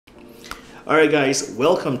Alright, guys,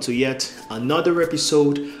 welcome to yet another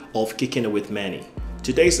episode of Kicking It with Manny.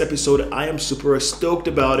 Today's episode, I am super stoked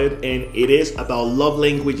about it, and it is about love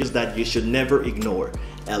languages that you should never ignore.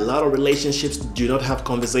 A lot of relationships do not have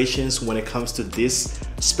conversations when it comes to these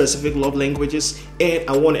specific love languages, and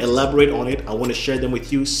I want to elaborate on it. I want to share them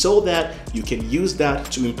with you so that you can use that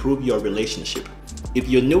to improve your relationship. If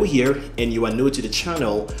you're new here and you are new to the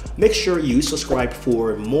channel, make sure you subscribe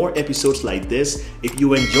for more episodes like this. If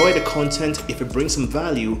you enjoy the content, if it brings some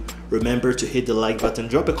value, remember to hit the like button,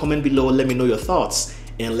 drop a comment below, let me know your thoughts,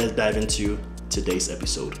 and let's dive into today's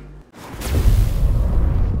episode.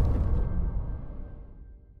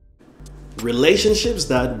 Relationships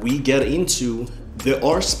that we get into, there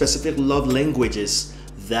are specific love languages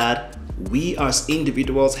that we as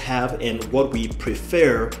individuals have and what we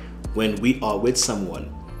prefer when we are with someone.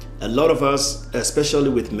 A lot of us, especially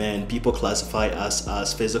with men, people classify us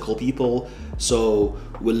as physical people. So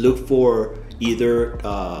we look for either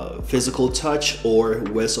physical touch or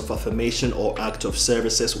words of affirmation or act of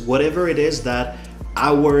services, whatever it is that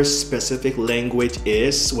our specific language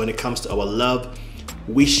is when it comes to our love.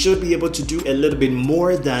 We should be able to do a little bit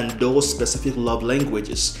more than those specific love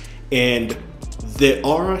languages. And there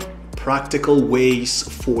are practical ways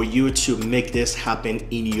for you to make this happen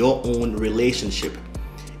in your own relationship.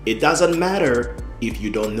 It doesn't matter if you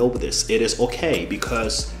don't know this. It is okay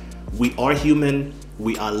because we are human.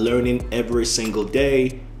 We are learning every single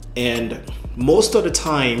day. And most of the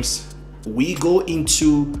times we go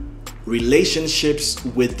into relationships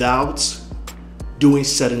without doing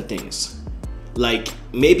certain things. Like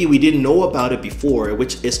maybe we didn't know about it before,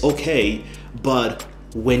 which is okay, but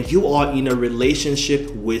when you are in a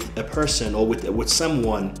relationship with a person or with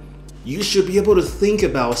someone, you should be able to think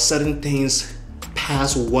about certain things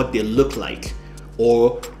past what they look like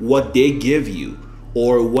or what they give you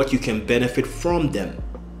or what you can benefit from them.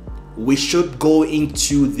 We should go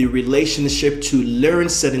into the relationship to learn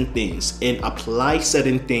certain things and apply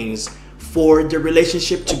certain things for the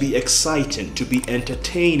relationship to be exciting, to be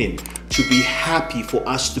entertaining, to be happy, for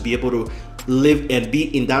us to be able to live and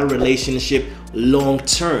be in that relationship long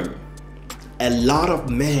term. A lot of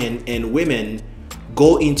men and women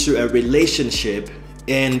go into a relationship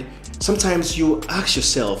and sometimes you ask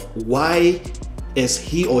yourself, why is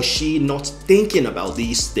he or she not thinking about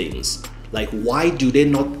these things? Like, why do they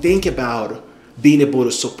not think about being able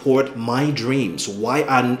to support my dreams? Why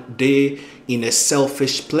are they in a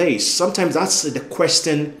selfish place? Sometimes that's the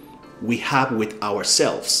question we have with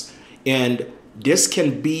ourselves. And this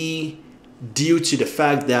can be due to the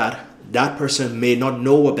fact that that person may not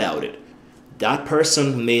know about it. That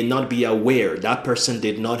person may not be aware. That person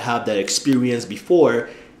did not have that experience before,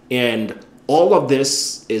 and all of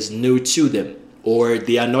this is new to them, or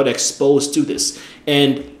they are not exposed to this.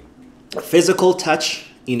 And physical touch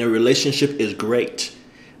in a relationship is great.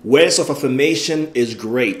 Words of affirmation is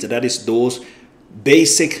great. That is those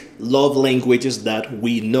basic love languages that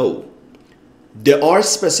we know. There are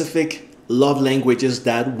specific love languages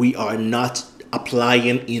that we are not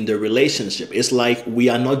applying in the relationship. It's like we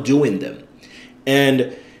are not doing them.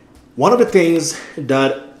 And one of the things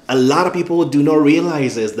that a lot of people do not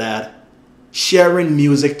realize is that sharing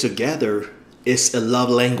music together is a love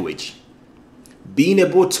language. Being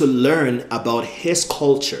able to learn about his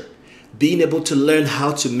culture, being able to learn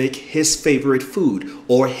how to make his favorite food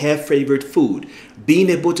or her favorite food, being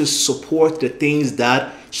able to support the things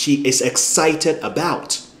that she is excited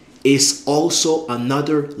about is also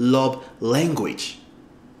another love language.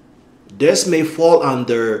 This may fall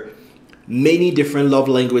under many different love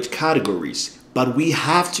language categories, but we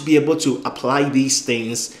have to be able to apply these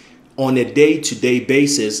things on a day-to-day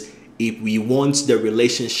basis if we want the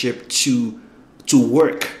relationship to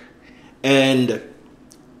work. And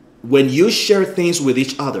when you share things with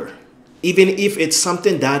each other, even if it's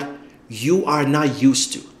something that you are not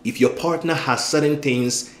used to, if your partner has certain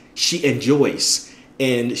things she enjoys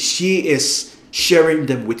and she is sharing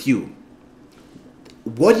them with you,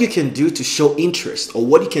 what you can do to show interest or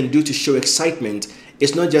what you can do to show excitement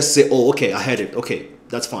is not just say, oh, okay, I had it. Okay,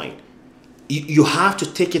 that's fine. You have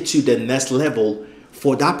to take it to the next level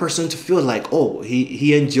for that person to feel like, oh,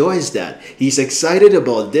 he enjoys that. He's excited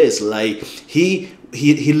about this. Like he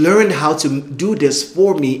learned how to do this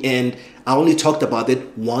for me, and I only talked about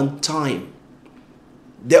it one time.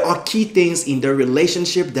 There are key things in the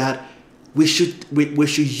relationship that we should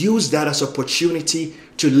use that as opportunity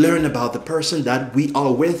to learn about the person that we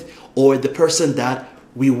are with or the person that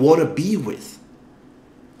we want to be with.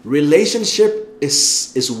 Relationship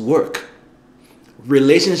is work.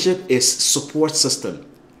 Relationship is support system.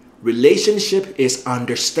 Relationship is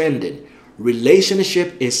understanding.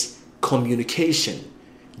 Relationship is communication.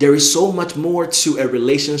 There is so much more to a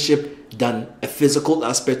relationship than a physical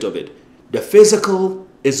aspect of it. The physical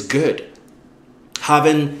is good.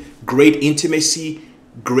 Having great intimacy,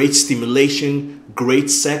 great stimulation, great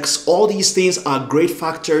sex, all these things are great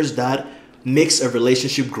factors that makes a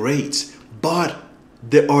relationship great. But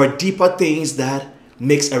there are deeper things that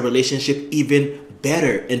makes a relationship even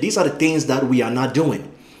better. And these are the things that we are not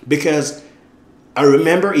doing. Because I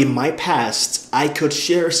remember in my past, I could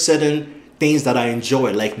share certain things that I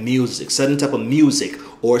enjoy, like music, certain type of music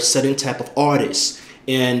or certain type of artists.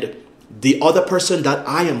 And the other person that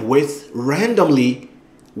I am with randomly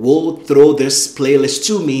will throw this playlist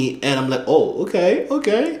to me, and I'm like, oh, okay,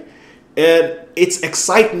 okay. And it's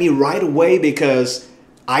excite me right away because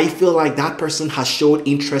I feel like that person has showed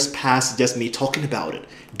interest past just me talking about it.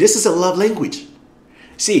 This is a love language.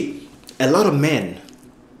 See, a lot of men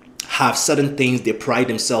have certain things they pride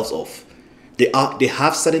themselves of. They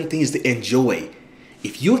have certain things they enjoy.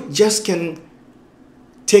 If you just can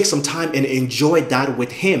take some time and enjoy that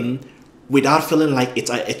with him without feeling like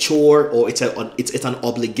it's a chore or it's an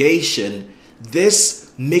obligation,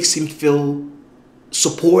 this makes him feel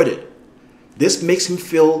supported. This makes him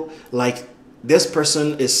feel like this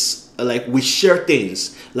person is like, we share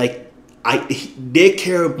things, like they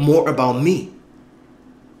care more about me.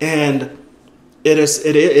 And it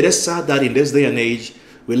is sad that in this day and age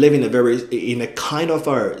we live in a kind of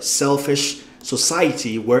a selfish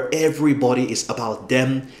society where everybody is about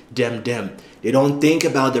them. They don't think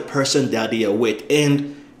about the person that they are with.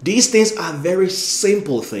 And these things are very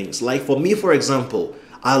simple things. Like for me, for example,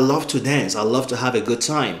 I love to dance. I love to have a good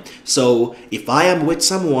time. So if I am with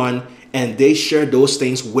someone and they share those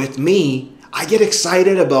things with me, I get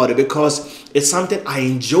excited about it because it's something I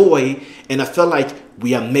enjoy, and I feel like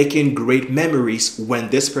we are making great memories when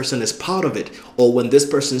this person is part of it or when this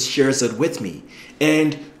person shares it with me.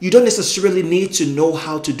 And you don't necessarily need to know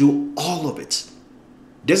how to do all of it.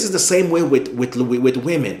 This is the same way with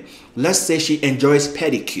women. Let's say she enjoys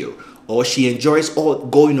pedicure, or she enjoys all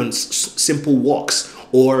going on simple walks,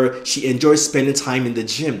 or she enjoys spending time in the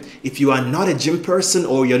gym. If you are not a gym person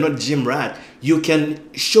or you're not a gym rat, you can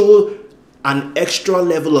show an extra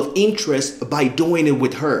level of interest by doing it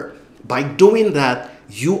with her. By doing that,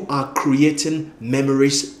 you are creating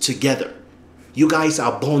memories together. You guys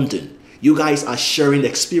are bonding. You guys are sharing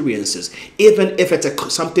experiences. Even if it's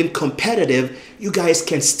something competitive, you guys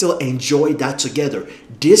can still enjoy that together.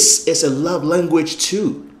 This is a love language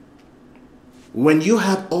too. When you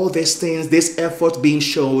have all these things, this effort being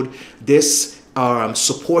showed, this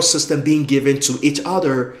support system being given to each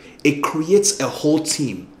other, it creates a whole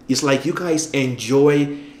team. It's like you guys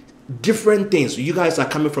enjoy different things. You guys are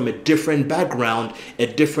coming from a different background, a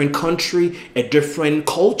different country, a different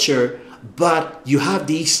culture, but you have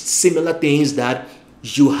these similar things that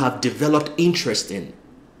you have developed interest in.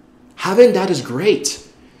 Having that is great.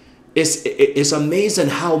 It's amazing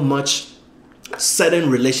how much certain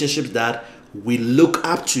relationships that we look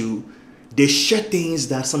up to, they share things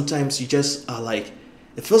that sometimes you just are like,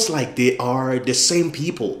 it feels like they are the same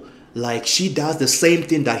people. Like she does the same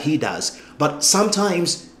thing that he does. But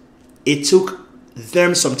sometimes it took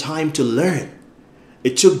them some time to learn.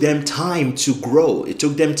 It took them time to grow. It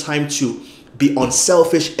took them time to be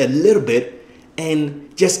unselfish a little bit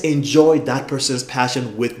and just enjoy that person's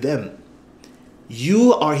passion with them.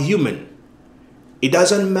 You are human. It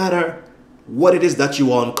doesn't matter what it is that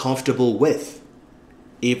you are uncomfortable with.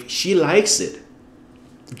 If she likes it,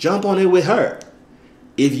 jump on it with her.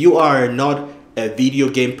 If you are not a video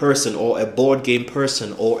game person or a board game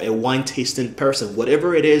person or a wine tasting person,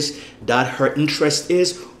 whatever it is that her interest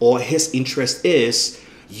is or his interest is,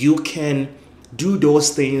 you can do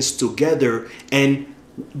those things together. And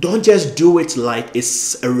don't just do it like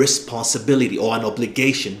it's a responsibility or an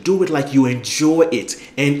obligation. Do it like you enjoy it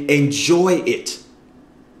and enjoy it.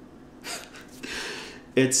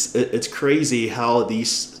 It's crazy how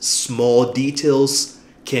these small details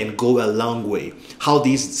can go a long way. How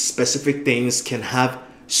these specific things can have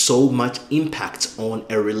so much impact on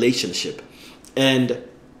a relationship. And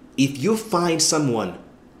if you find someone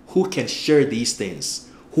who can share these things,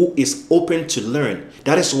 who is open to learn,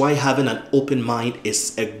 that is why having an open mind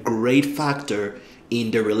is a great factor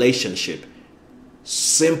in the relationship.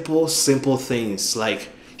 Simple things like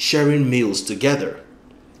sharing meals together,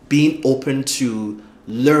 being open to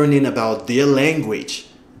learning about their language,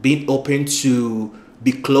 being open to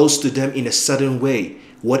be close to them in a certain way.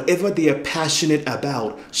 Whatever they are passionate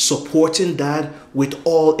about, supporting that with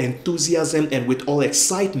all enthusiasm and with all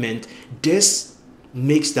excitement, this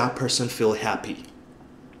makes that person feel happy.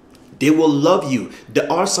 They will love you.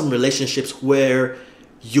 There are some relationships where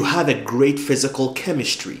you have a great physical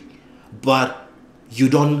chemistry, but you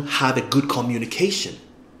don't have a good communication.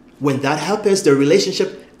 When that happens, the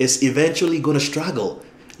relationship is eventually going to struggle.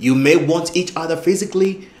 You may want each other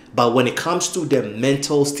physically, but when it comes to the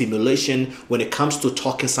mental stimulation, when it comes to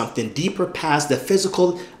talking something deeper past the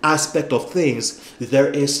physical aspect of things, there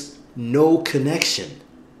is no connection.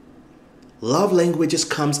 Love languages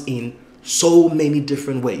comes in so many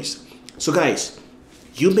different ways. So guys,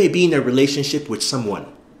 you may be in a relationship with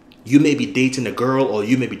someone. You may be dating a girl or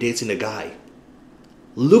you may be dating a guy.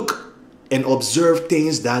 Look and observe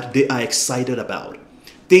things that they are excited about.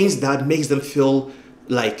 Things that makes them feel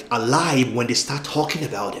like alive when they start talking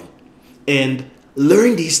about him. And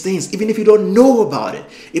learn these things even if you don't know about it.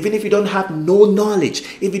 Even if you don't have no knowledge.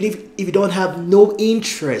 Even if you don't have no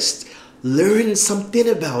interest. Learn something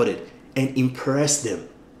about it and impress them.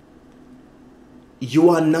 You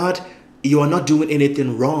are not doing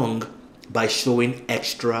anything wrong by showing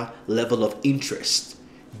extra level of interest.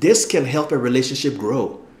 This can help a relationship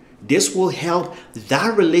grow. This will help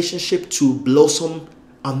that relationship to blossom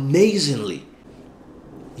amazingly.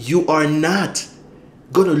 You are not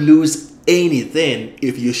going to lose anything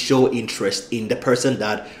if you show interest in the person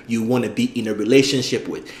that you want to be in a relationship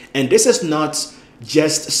with. And this is not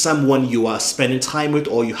just someone you are spending time with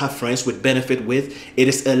or you have friends with benefit with. It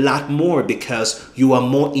is a lot more because you are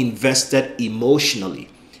more invested emotionally.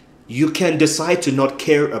 You can decide to not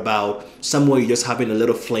care about someone you're just having a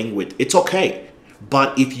little fling with. It's okay.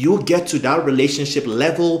 But if you get to that relationship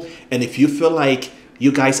level and if you feel like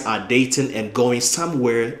you guys are dating and going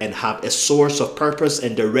somewhere and have a source of purpose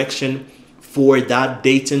and direction for that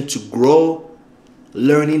dating to grow,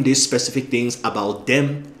 learning these specific things about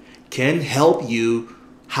them can help you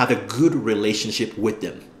have a good relationship with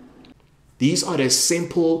them. These are the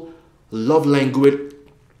simple love language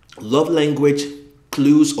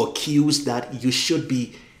clues or cues that you should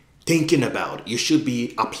be thinking about. You should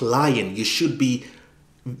be applying. You should be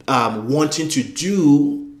wanting to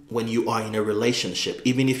do when you are in a relationship,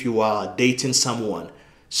 even if you are dating someone.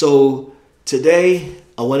 So today,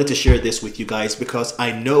 I wanted to share this with you guys because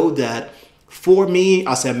I know that for me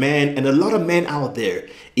as a man and a lot of men out there,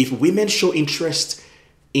 if women show interest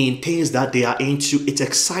in things that they are into, it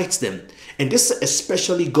excites them. And this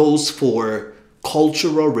especially goes for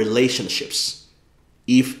cultural relationships.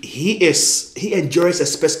 If he enjoys a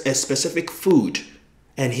specific food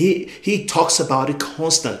and he talks about it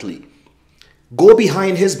constantly, go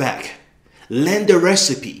behind his back, learn the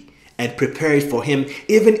recipe, and prepare it for him,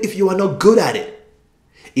 even if you are not good at it.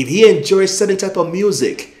 If he enjoys certain type of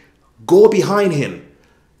music, go behind him.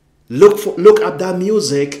 Look up that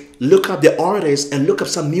music, look up the artists, and look up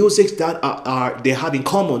some music that they have in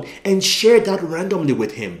common, and share that randomly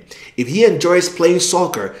with him. If he enjoys playing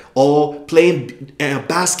soccer or playing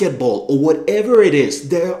basketball or whatever it is,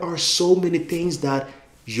 there are so many things that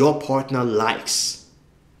your partner likes.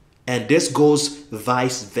 And this goes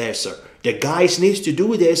vice versa. The guys needs to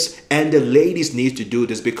do this and the ladies need to do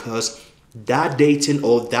this because that dating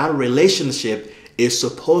or that relationship is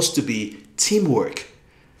supposed to be teamwork.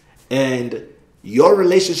 And your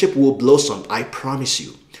relationship will blossom, I promise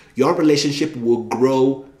you. Your relationship will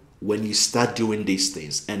grow when you start doing these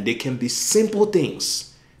things. And they can be simple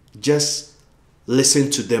things. Just listen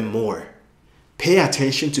to them more. Pay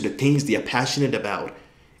attention to the things they are passionate about.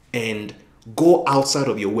 And go outside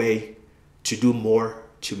of your way to do more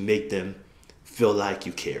to make them feel like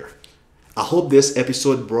you care. I hope this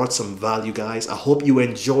episode brought some value, guys. I hope you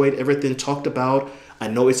enjoyed everything talked about. I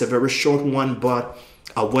know it's a very short one, but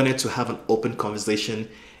I wanted to have an open conversation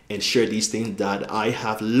and share these things that I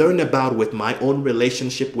have learned about with my own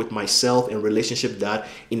relationship with myself and relationship that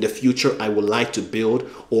in the future I would like to build,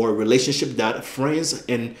 or relationship that friends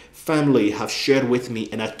and family have shared with me,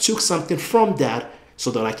 and I took something from that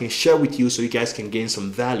so that I can share with you so you guys can gain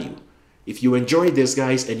some value. If you enjoyed this,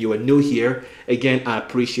 guys, and you are new here, again, I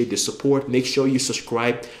appreciate the support. Make sure you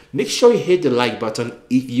subscribe. Make sure you hit the like button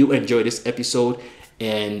if you enjoyed this episode,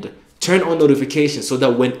 and turn on notifications so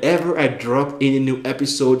that whenever I drop any new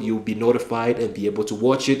episode, you'll be notified and be able to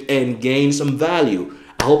watch it and gain some value.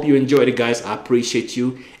 I hope you enjoyed it, guys. I appreciate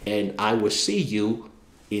you, and I will see you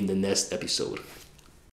in the next episode.